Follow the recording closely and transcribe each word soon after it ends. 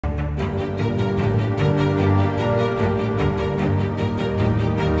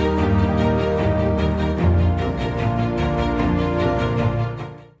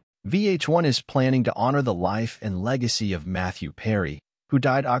VH1 is planning to honor the life and legacy of Matthew Perry, who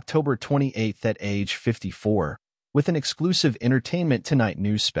died October 28 at age 54, with an exclusive Entertainment Tonight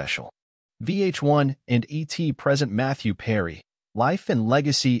news special. VH1 and ET present Matthew Perry, Life and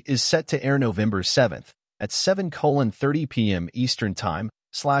Legacy is set to air November 7th at 7:30 p.m. Eastern Time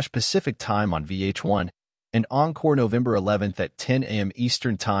 / Pacific Time on VH1, and encore November 11th at 10 a.m.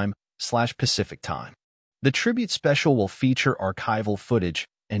 Eastern Time / Pacific Time. The tribute special will feature archival footage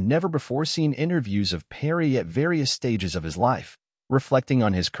and never-before-seen interviews of Perry at various stages of his life, reflecting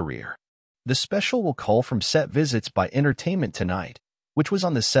on his career. The special will cull from set visits by Entertainment Tonight, which was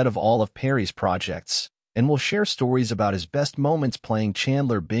on the set of all of Perry's projects, and will share stories about his best moments playing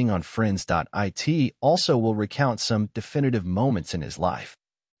Chandler Bing on Friends.It. Also will recount some definitive moments in his life,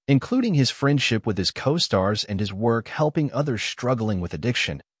 including his friendship with his co-stars and his work helping others struggling with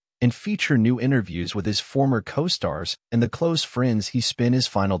addiction, and feature new interviews with his former co-stars and the close friends he spent his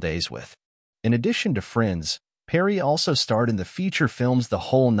final days with. In addition to Friends, Perry also starred in the feature films The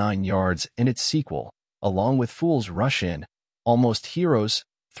Whole 9 Yards and its sequel, along with Fools Rush In, Almost Heroes,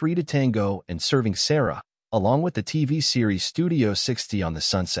 3 to Tango, and Serving Sarah, along with the TV series Studio 60 on the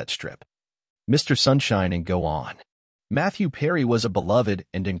Sunset Strip, Mr. Sunshine, and Go On. Matthew Perry was a beloved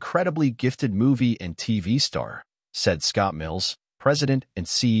and incredibly gifted movie and TV star, said Scott Mills, President and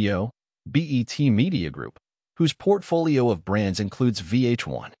CEO, BET Media Group, whose portfolio of brands includes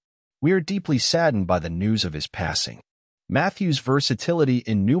VH1. We are deeply saddened by the news of his passing. Matthew's versatility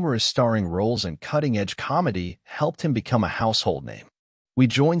in numerous starring roles and cutting-edge comedy helped him become a household name. We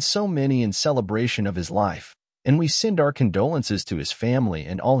join so many in celebration of his life, and we send our condolences to his family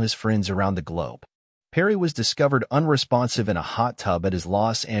and all his friends around the globe. Perry was discovered unresponsive in a hot tub at his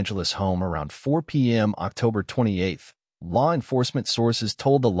Los Angeles home around 4 p.m. October 28th, law enforcement sources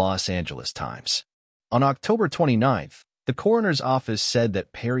told the Los Angeles Times. On October 29th, the coroner's office said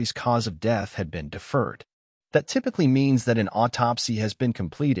that Perry's cause of death had been deferred. That typically means that an autopsy has been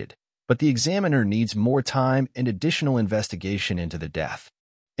completed, but the examiner needs more time and additional investigation into the death.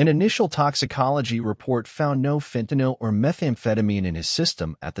 An initial toxicology report found no fentanyl or methamphetamine in his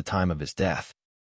system at the time of his death.